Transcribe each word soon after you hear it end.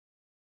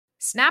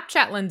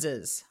Snapchat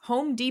lenses,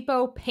 Home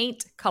Depot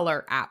paint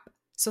color app,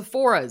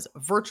 Sephora's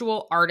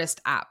virtual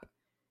artist app.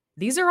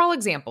 These are all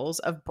examples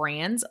of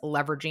brands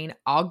leveraging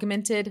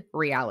augmented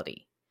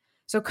reality.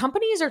 So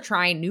companies are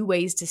trying new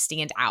ways to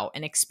stand out,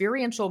 and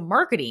experiential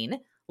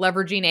marketing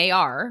leveraging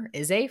AR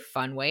is a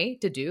fun way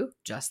to do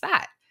just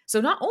that.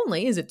 So not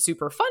only is it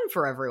super fun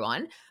for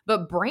everyone,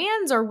 but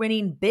brands are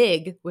winning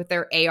big with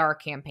their AR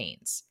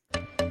campaigns.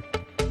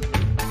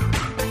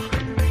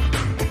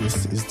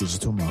 This is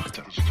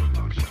DigitalMarketer.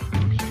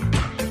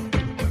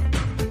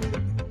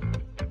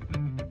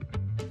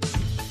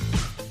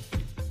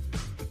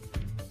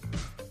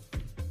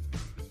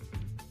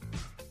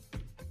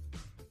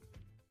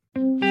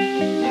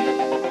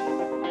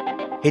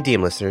 Hey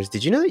DM listeners,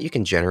 did you know that you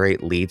can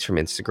generate leads from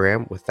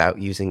Instagram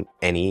without using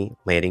any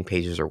landing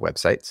pages or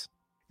websites?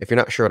 If you're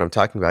not sure what I'm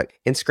talking about,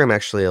 Instagram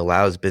actually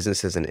allows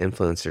businesses and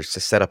influencers to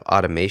set up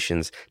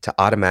automations to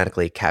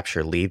automatically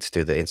capture leads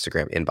through the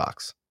Instagram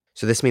inbox.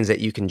 So this means that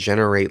you can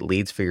generate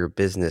leads for your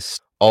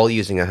business all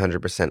using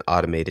 100%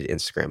 automated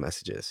Instagram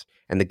messages.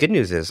 And the good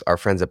news is our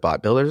friends at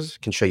Bot Builders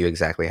can show you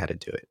exactly how to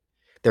do it.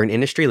 They're an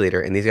industry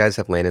leader, and these guys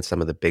have landed some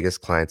of the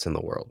biggest clients in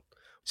the world.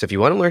 So if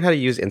you want to learn how to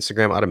use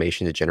Instagram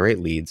automation to generate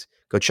leads,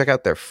 go check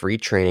out their free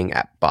training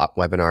at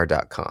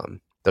botwebinar.com.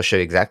 They'll show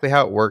you exactly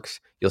how it works.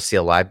 You'll see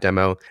a live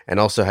demo and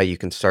also how you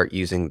can start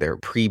using their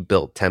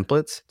pre-built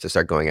templates to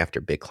start going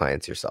after big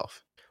clients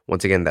yourself.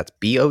 Once again, that's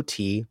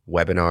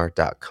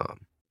botwebinar.com.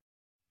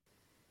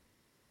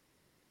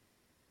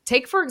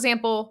 Take, for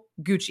example,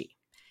 Gucci.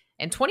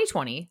 In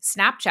 2020,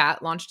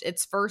 Snapchat launched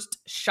its first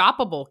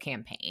shoppable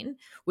campaign,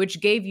 which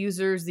gave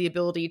users the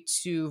ability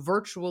to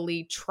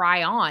virtually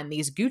try on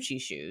these Gucci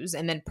shoes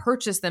and then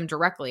purchase them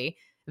directly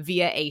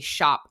via a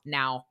Shop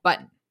Now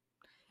button.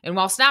 And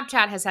while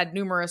Snapchat has had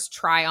numerous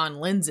try-on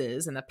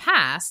lenses in the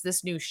past,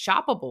 this new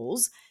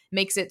Shoppables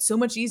makes it so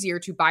much easier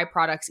to buy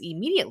products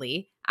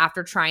immediately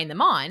after trying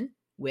them on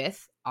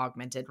with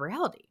augmented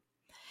reality.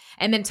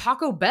 And then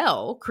Taco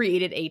Bell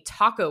created a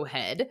taco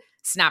head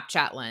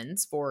Snapchat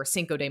lens for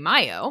Cinco de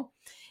Mayo.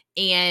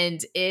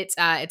 And it's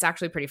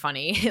actually pretty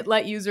funny. It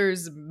let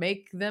users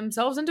make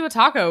themselves into a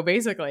taco,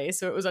 basically.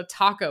 So it was a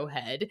taco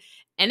head,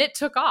 and it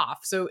took off.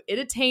 So it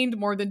attained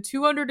more than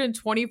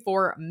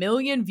 224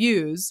 million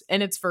views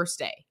in its first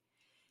day.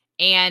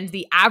 And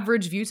the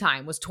average view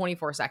time was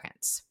 24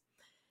 seconds.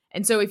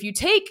 And so if you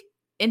take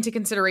into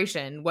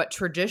consideration what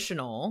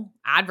traditional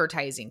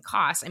advertising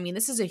costs, I mean,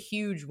 this is a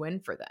huge win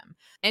for them.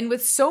 And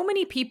with so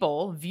many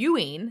people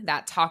viewing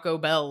that Taco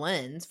Bell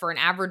lens for an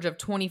average of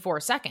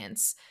 24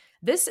 seconds,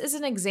 this is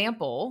an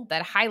example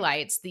that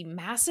highlights the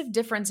massive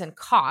difference in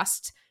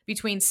cost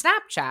between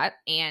Snapchat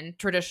and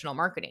traditional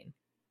marketing.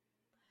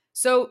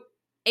 So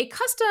a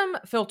custom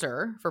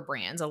filter for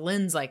brands, a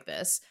lens like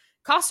this,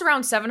 costs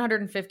around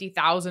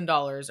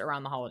 $750,000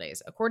 around the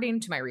holidays, according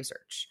to my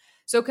research.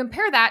 So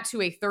compare that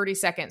to a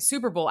 30-second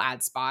Super Bowl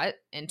ad spot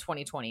in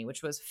 2020,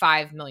 which was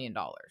 $5 million.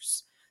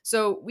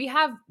 So we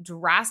have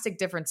drastic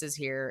differences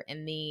here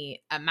in the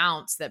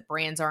amounts that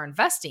brands are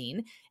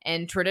investing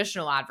in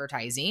traditional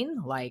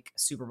advertising, like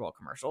Super Bowl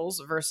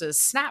commercials, versus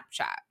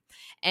Snapchat.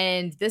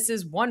 And this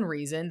is one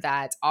reason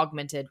that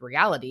augmented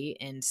reality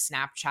and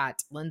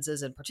Snapchat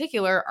lenses in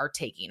particular are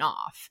taking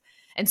off.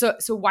 And so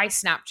why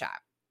Snapchat?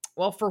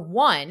 Well, for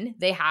one,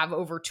 they have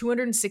over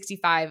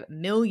 265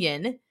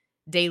 million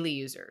daily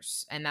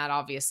users. And that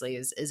obviously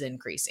is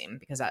increasing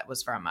because that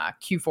was from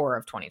Q4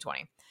 of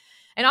 2020.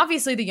 And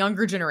obviously the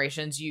younger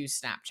generations use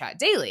Snapchat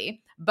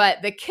daily,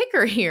 but the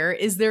kicker here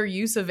is their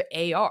use of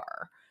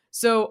AR.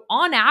 So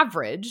on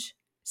average,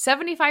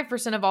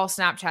 75% of all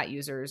Snapchat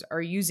users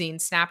are using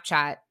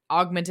Snapchat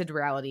augmented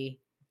reality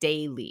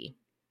daily,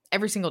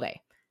 every single day.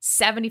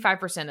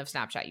 75% of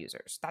Snapchat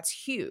users. That's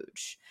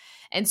huge.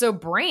 And so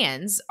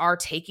brands are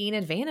taking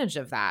advantage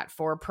of that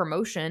for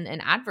promotion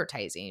and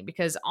advertising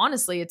because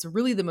honestly, it's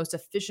really the most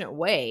efficient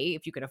way,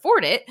 if you can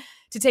afford it,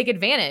 to take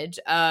advantage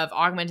of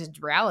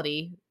augmented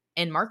reality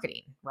in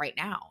marketing right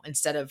now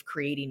instead of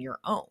creating your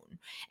own.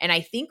 And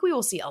I think we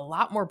will see a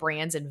lot more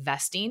brands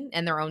investing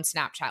in their own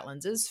Snapchat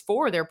lenses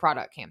for their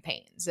product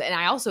campaigns. And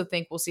I also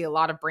think we'll see a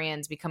lot of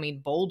brands becoming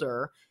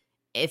bolder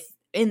if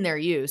in their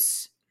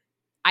use.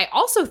 I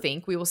also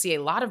think we will see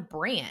a lot of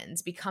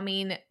brands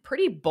becoming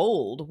pretty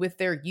bold with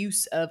their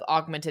use of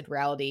augmented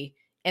reality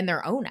in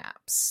their own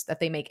apps that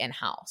they make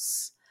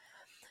in-house.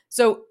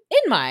 So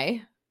in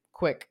my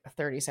quick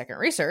 30-second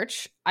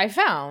research, I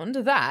found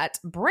that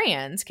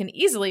brands can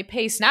easily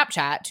pay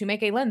Snapchat to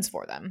make a lens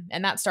for them,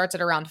 and that starts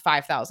at around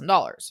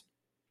 $5,000.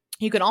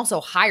 You can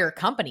also hire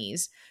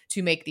companies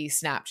to make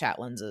these Snapchat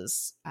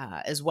lenses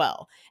as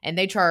well, and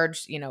they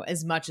charge,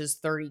 as much as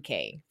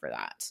 $30,000 for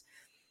that.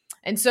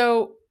 And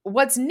so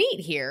what's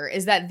neat here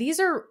is that these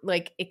are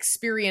like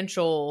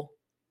experiential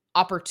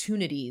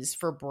opportunities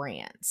for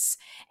brands.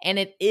 And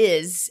it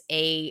is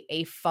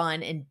a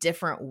fun and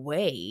different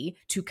way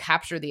to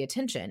capture the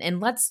attention. And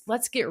let's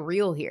get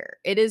real here.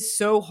 It is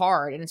so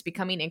hard, and it's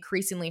becoming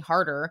increasingly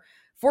harder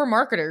for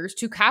marketers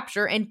to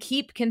capture and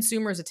keep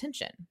consumers'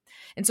 attention.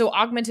 And so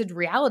augmented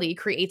reality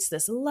creates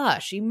this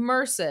lush,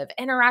 immersive,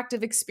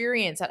 interactive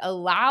experience that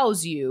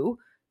allows you,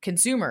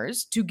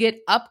 consumers, to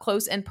get up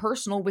close and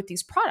personal with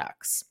these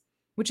products,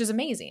 which is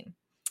amazing.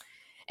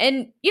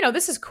 And,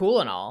 this is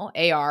cool and all.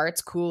 AR,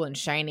 it's cool and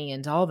shiny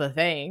and all the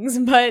things.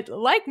 But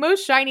like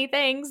most shiny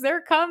things,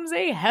 there comes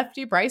a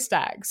hefty price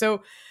tag.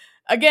 So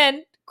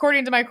again,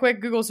 according to my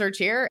quick Google search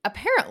here,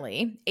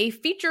 apparently a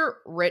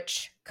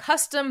feature-rich,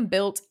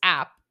 custom-built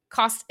app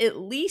costs at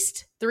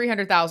least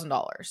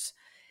 $300,000.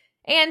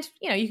 And,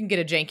 you can get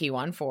a janky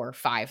one for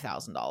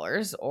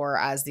 $5,000, or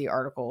as the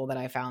article that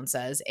I found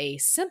says, a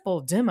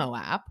simple demo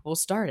app will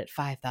start at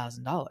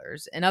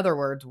 $5,000. In other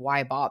words,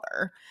 why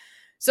bother?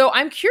 So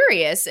I'm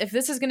curious if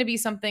this is going to be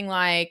something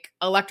like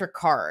electric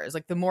cars.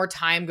 Like the more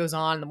time goes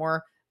on, the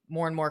more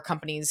and more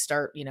companies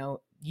start,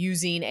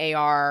 using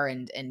AR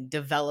and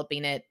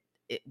developing it.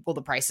 Will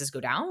the prices go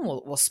down?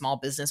 Will small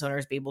business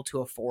owners be able to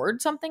afford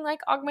something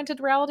like augmented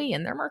reality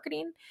in their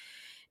marketing?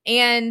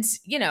 And,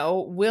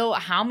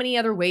 how many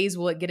other ways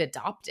will it get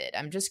adopted?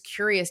 I'm just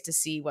curious to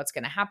see what's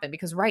going to happen,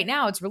 because right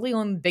now it's really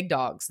on big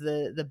dogs,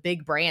 the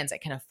big brands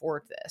that can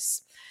afford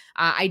this.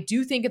 I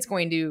do think it's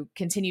going to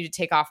continue to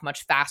take off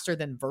much faster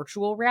than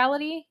virtual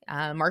reality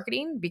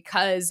marketing,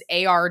 because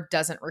AR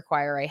doesn't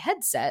require a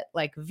headset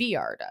like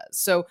VR does.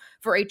 So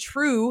for a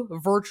true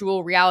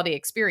virtual reality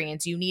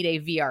experience, you need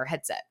a VR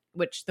headset,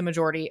 which the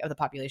majority of the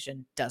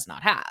population does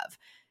not have.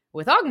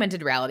 With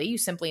augmented reality, you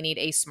simply need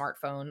a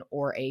smartphone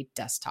or a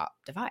desktop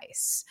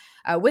device.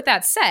 With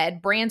that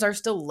said, brands are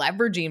still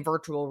leveraging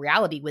virtual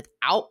reality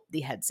without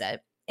the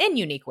headset in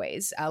unique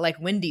ways, like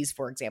Wendy's,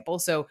 for example.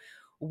 So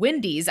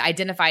Wendy's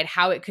identified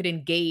how it could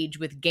engage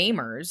with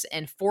gamers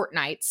in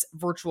Fortnite's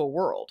virtual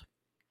world.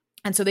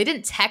 And so they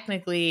didn't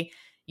technically,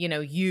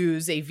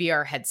 use a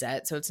VR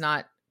headset, so it's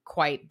not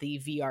quite the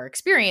VR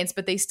experience,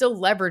 but they still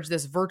leverage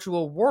this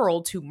virtual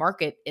world to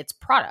market its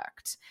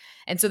product.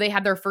 And so they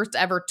had their first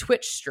ever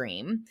Twitch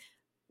stream,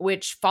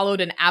 which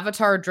followed an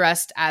avatar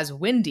dressed as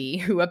Wendy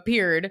who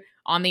appeared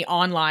on the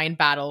online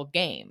battle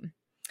game,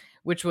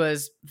 which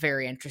was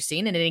very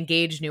interesting, and it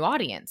engaged new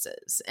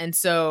audiences. And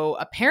so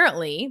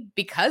apparently,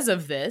 because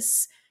of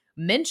this,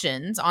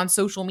 mentions on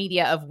social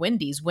media of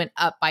Wendy's went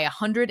up by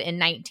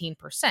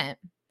 119%.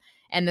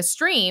 And the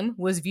stream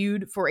was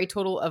viewed for a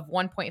total of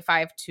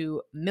 1.52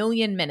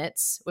 million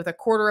minutes with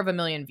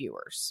 250,000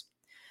 viewers.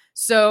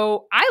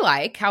 So I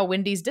like how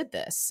Wendy's did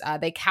this.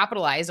 They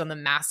capitalized on the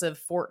massive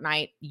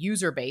Fortnite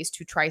user base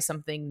to try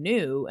something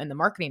new in the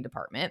marketing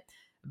department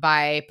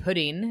by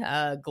putting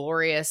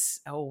glorious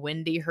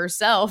Wendy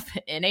herself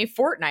in a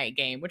Fortnite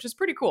game, which is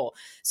pretty cool.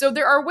 So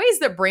there are ways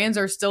that brands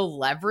are still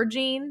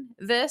leveraging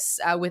this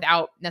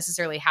without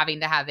necessarily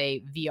having to have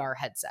a VR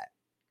headset.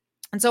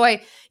 And so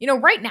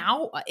right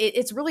now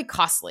it's really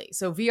costly.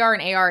 So VR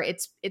and AR,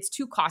 it's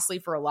too costly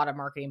for a lot of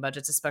marketing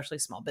budgets, especially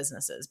small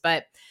businesses.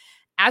 But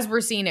as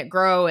we're seeing it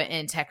grow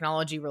and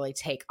technology really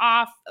take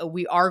off,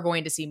 we are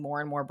going to see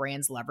more and more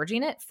brands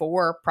leveraging it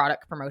for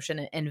product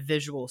promotion and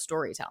visual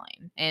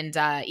storytelling. And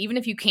even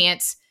if you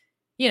can't,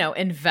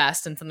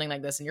 invest in something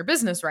like this in your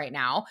business right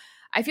now,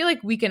 I feel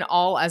like we can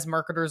all, as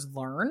marketers,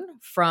 learn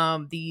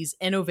from these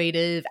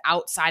innovative,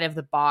 outside of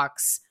the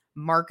box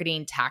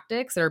marketing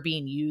tactics that are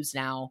being used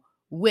now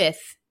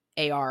with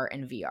AR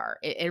and VR.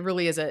 It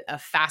really is a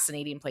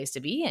fascinating place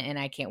to be, and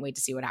I can't wait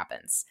to see what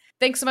happens.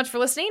 Thanks so much for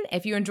listening.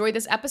 If you enjoyed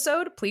this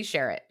episode, please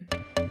share it.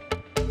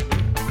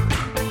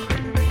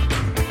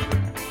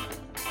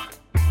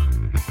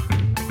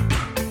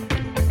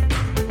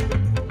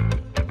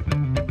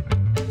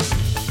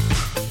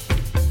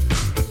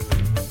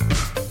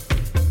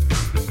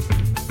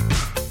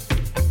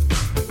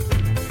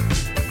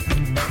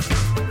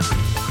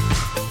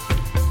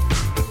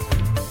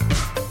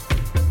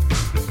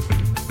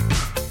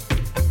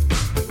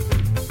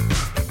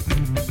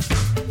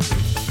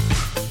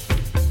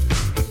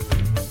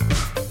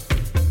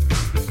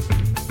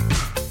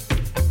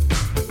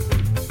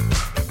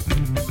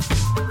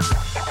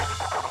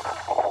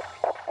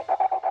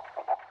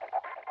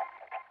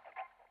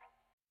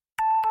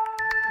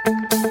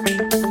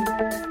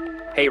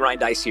 Hey, Ryan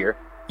Dice here.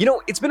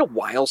 It's been a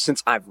while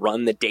since I've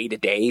run the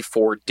day-to-day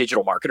for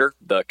DigitalMarketer,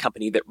 the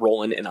company that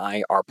Roland and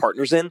I are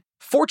partners in.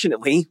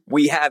 Fortunately,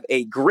 we have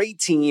a great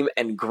team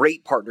and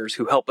great partners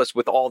who help us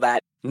with all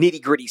that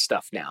nitty-gritty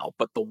stuff now.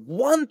 But the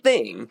one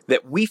thing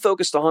that we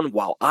focused on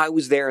while I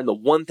was there, and the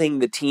one thing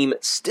the team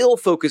still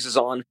focuses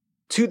on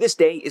to this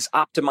day, is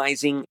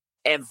optimizing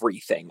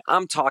everything.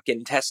 I'm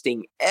talking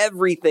testing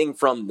everything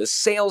from the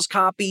sales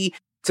copy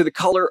to the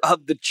color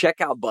of the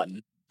checkout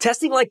button.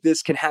 Testing like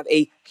this can have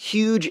a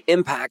huge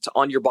impact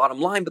on your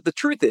bottom line, but the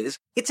truth is,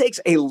 it takes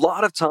a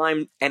lot of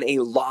time and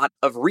a lot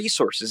of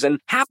resources. And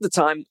half the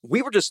time,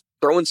 we were just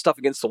throwing stuff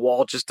against the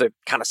wall just to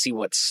kind of see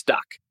what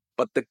stuck.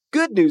 But the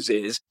good news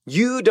is,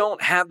 you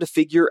don't have to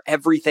figure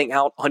everything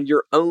out on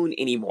your own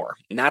anymore.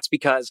 And that's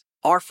because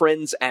our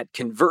friends at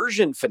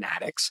Conversion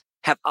Fanatics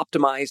have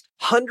optimized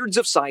hundreds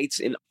of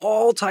sites in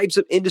all types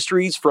of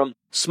industries, from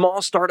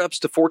small startups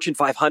to Fortune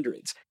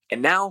 500s.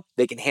 And now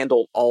they can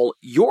handle all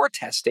your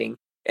testing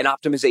and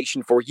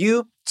optimization for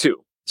you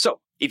too.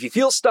 So if you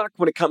feel stuck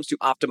when it comes to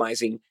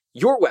optimizing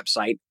your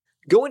website,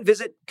 go and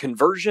visit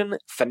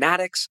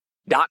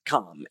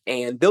conversionfanatics.com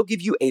and they'll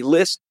give you a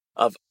list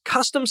of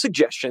custom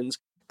suggestions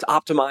to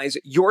optimize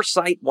your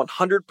site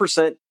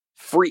 100%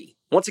 free.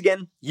 Once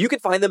again, you can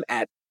find them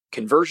at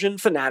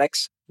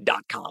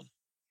conversionfanatics.com.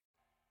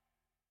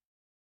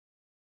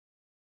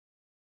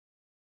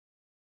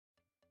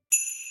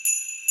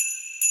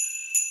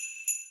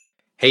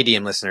 Hey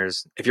DM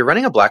listeners, if you're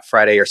running a Black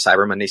Friday or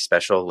Cyber Monday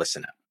special,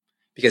 listen up.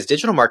 Because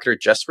Digital Marketer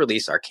just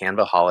released our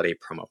Canva Holiday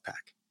Promo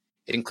Pack.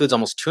 It includes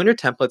almost 200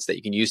 templates that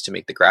you can use to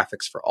make the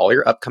graphics for all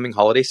your upcoming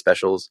holiday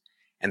specials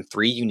and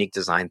 3 unique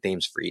design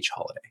themes for each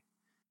holiday.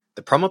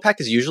 The promo pack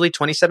is usually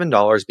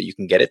 $27, but you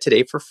can get it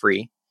today for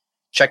free.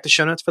 Check the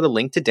show notes for the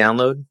link to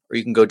download, or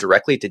you can go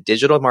directly to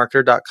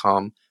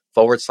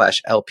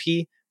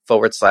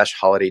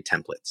digitalmarketer.com/LP/holiday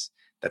templates.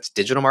 That's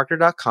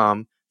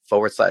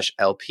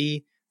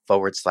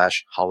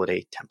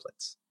digitalmarketer.com/LP/holiday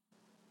templates.